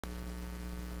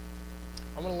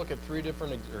I'm going to look at three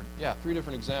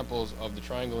different examples of the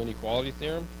triangle inequality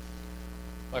theorem.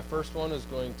 My first one is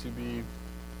going to be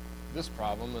this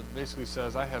problem that basically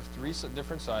says I have three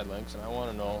different side lengths, and I want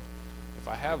to know if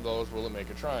I have those, will it make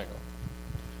a triangle?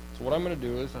 So what I'm going to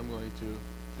do is I'm going to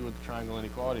do what the triangle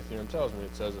inequality theorem tells me.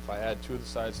 It says if I add two of the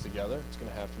sides together, it's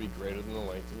going to have to be greater than the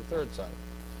length of the third side.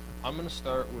 I'm going to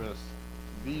start with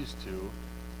these two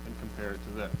and compare it to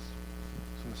this.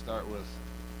 So I'm going to start with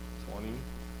 20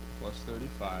 plus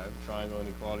 35. Triangle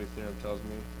inequality theorem tells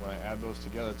me when I add those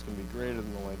together, it's going to be greater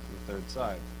than the length of the third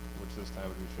side, which this time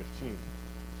would be 15.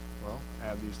 Well,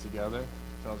 add these together.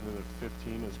 It tells me that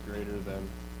 15 is greater than,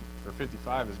 or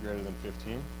 55 is greater than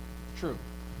 15. True.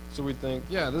 So we think,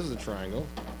 yeah, this is a triangle.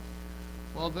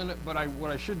 Well, then, what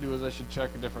I should do is I should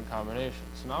check a different combination.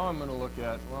 So now I'm going to look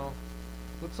at, well,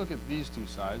 let's look at these two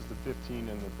sides, the 15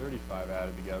 and the 35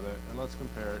 added together, and let's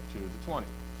compare it to the 20.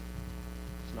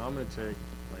 So now I'm going to take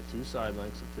my two side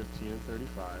lengths of 15 and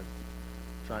 35.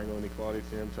 Triangle inequality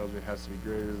theorem tells me it has to be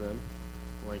greater than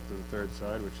the length of the third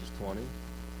side, which is 20.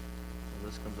 So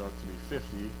this comes out to be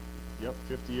 50. Yep,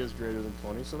 50 is greater than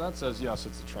 20, so that says yes,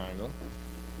 it's a triangle.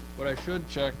 But I should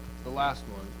check the last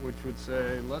one, which would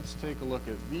say, let's take a look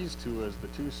at these two as the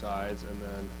two sides, and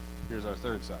then here's our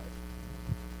third side.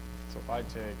 So if I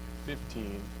take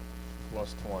 15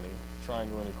 plus 20,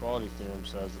 triangle inequality theorem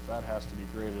says that has to be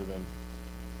greater than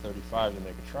 35 to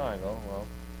make a triangle. Well,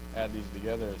 add these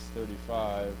together, it's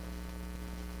 35.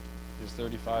 Is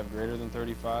 35 greater than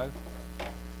 35?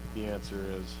 The answer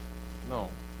is no.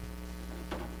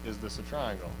 Is this a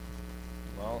triangle?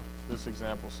 Well, this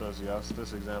example says yes,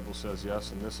 this example says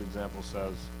yes, and this example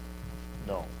says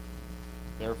no.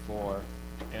 Therefore,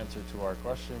 answer to our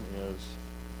question is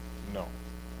no.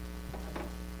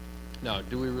 Now,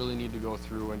 do we really need to go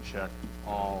through and check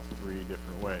all three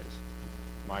different ways?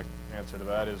 My answer to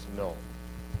that is no.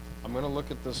 I'm going to look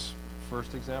at this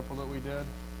first example that we did.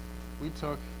 We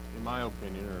took, in my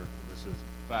opinion, or this is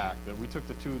fact, that we took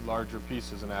the two larger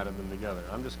pieces and added them together.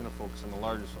 I'm just going to focus on the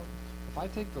largest one. If I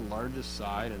take the largest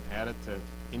side and add it to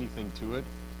anything to it,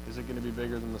 is it going to be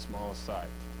bigger than the smallest side?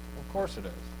 Well, of course it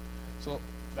is. So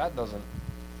that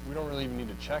we don't really even need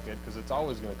to check it because it's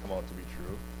always going to come out to be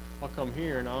true. I'll come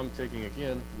here, now I'm taking,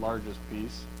 again, largest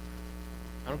piece.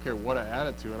 I don't care what I add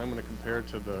it to, and I'm going to compare it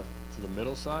to the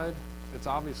middle side. It's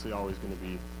obviously always going to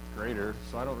be greater,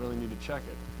 so I don't really need to check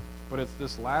it. But it's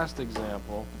this last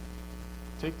example.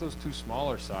 Take those two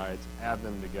smaller sides, add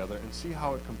them together, and see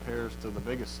how it compares to the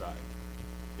biggest side.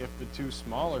 If the two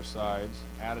smaller sides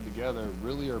added together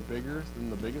really are bigger than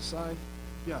the biggest side,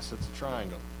 yes, it's a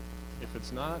triangle. If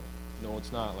it's not, no,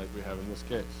 it's not, like we have in this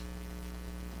case.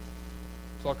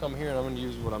 So I'll come here and I'm going to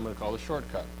use what I'm going to call the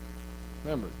shortcut.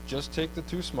 Remember, just take the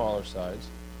two smaller sides,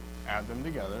 add them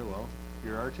together. Well,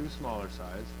 here are two smaller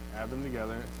sides. Add them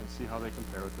together and see how they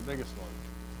compare with the biggest one.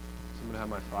 So I'm going to have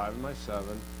my 5 and my 7.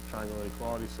 Triangle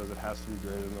inequality says it has to be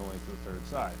greater than the length of the third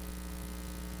side.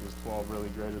 Is 12 really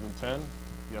greater than 10?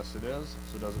 Yes, it is.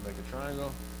 So does it make a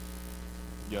triangle?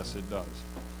 Yes, it does.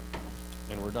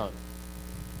 And we're done.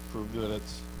 Proved that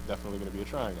it's definitely going to be a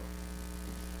triangle.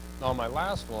 Now my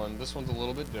last one, this one's a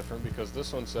little bit different because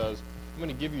this one says I'm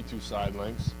going to give you two side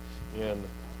lengths in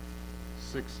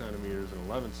 6 centimeters and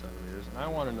 11 centimeters, and I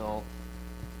want to know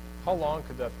how long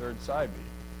could that third side be?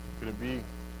 Could it be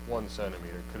 1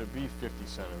 centimeter? Could it be 50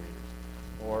 centimeters?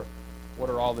 Or what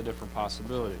are all the different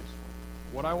possibilities?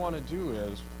 What I want to do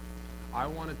is I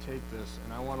want to take this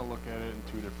and I want to look at it in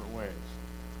two different ways.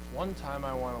 One time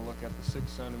I want to look at the 6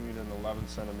 centimeter and 11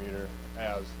 centimeter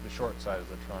as the short side of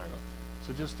the triangle.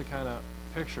 So just to kind of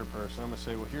picture person, I'm going to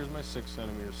say, well, here's my 6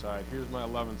 centimeter side, here's my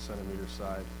 11 centimeter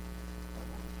side.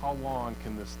 How long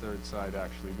can this third side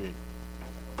actually be?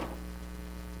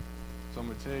 So I'm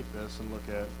going to take this and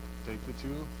take the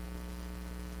two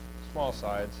small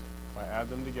sides. If I add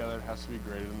them together, it has to be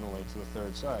greater than the length of the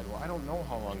third side. Well, I don't know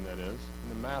how long that is. In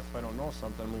the math, if I don't know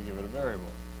something, I'm going to give it a variable.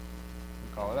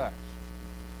 We call it x.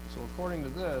 So according to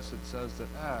this, it says that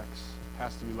x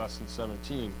has to be less than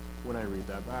 17 when I read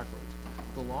that backwards.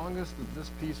 The longest that this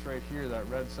piece right here, that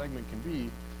red segment, can be,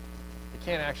 it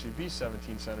can't actually be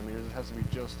 17 centimeters. It has to be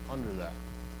just under that.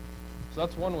 So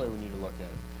that's one way we need to look at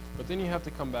it. But then you have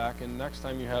to come back, and next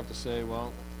time you have to say,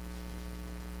 well,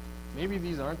 maybe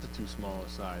these aren't the two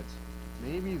smallest sides.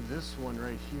 Maybe this one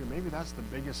right here, maybe that's the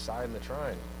biggest side in the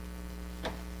triangle.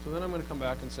 So then I'm going to come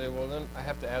back and say, well, then I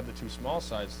have to add the two small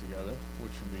sides together,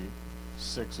 which would be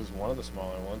 6 is one of the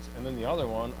smaller ones, and then the other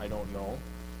one, I don't know.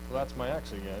 Well, that's my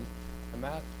x again. And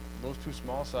those two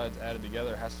small sides added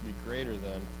together has to be greater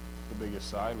than the biggest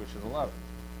side, which is 11.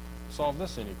 Solve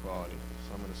this inequality.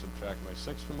 So I'm going to subtract my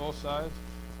 6 from both sides,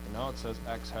 and now it says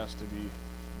x has to be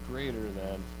greater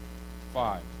than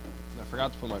 5. And I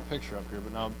forgot to put my picture up here,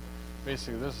 but now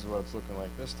basically this is what it's looking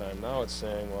like this time. Now it's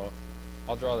saying, well,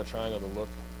 I'll draw the triangle to look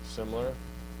similar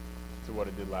to what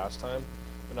it did last time.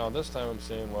 But now this time I'm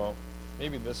saying, well,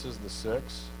 maybe this is the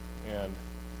 6, and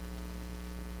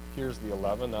here's the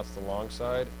 11, that's the long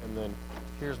side, and then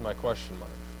here's my question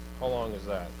mark. How long is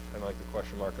that? And like the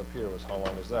question mark up here was, how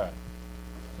long is that?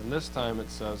 And this time it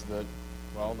says that,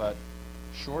 well, that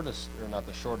shortest, or not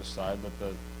the shortest side, but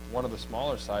the one of the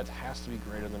smaller sides has to be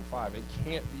greater than 5. It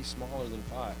can't be smaller than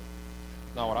 5.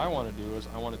 Now what I want to do is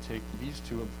I want to take these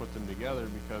two and put them together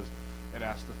because it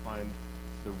has to find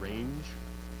the range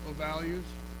of values.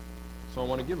 So I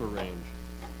want to give a range.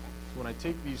 So when I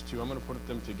take these two, I'm going to put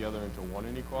them together into one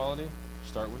inequality.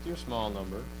 Start with your small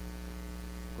number,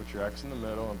 put your x in the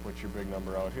middle, and put your big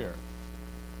number out here.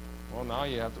 Well, now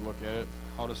you have to look at it.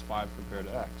 How does 5 compare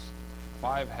to x?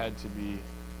 5 had to be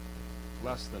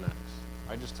less than x.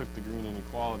 I just took the green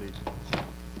inequality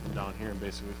down here and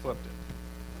basically flipped it.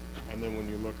 And then when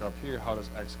you look up here, how does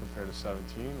x compare to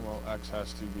 17? Well, x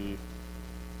has to be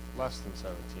less than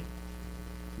 17.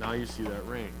 Now you see that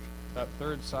range. That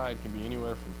third side can be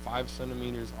anywhere from 5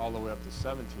 centimeters all the way up to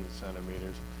 17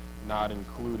 centimeters, not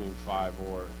including 5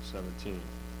 or 17.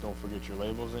 Don't forget your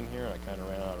labels in here. I kind of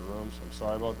ran out of room, so I'm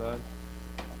sorry about that.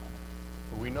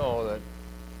 But we know that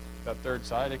that third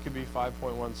side, it could be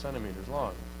 5.1 centimeters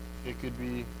long. It could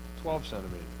be 12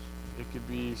 centimeters. It could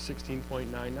be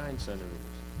 16.99 centimeters.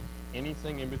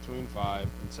 Anything in between 5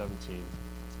 and 17,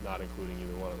 not including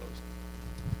either one of those.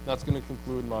 That's going to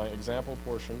conclude my example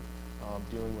portion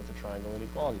dealing with the triangle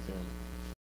inequality theorem.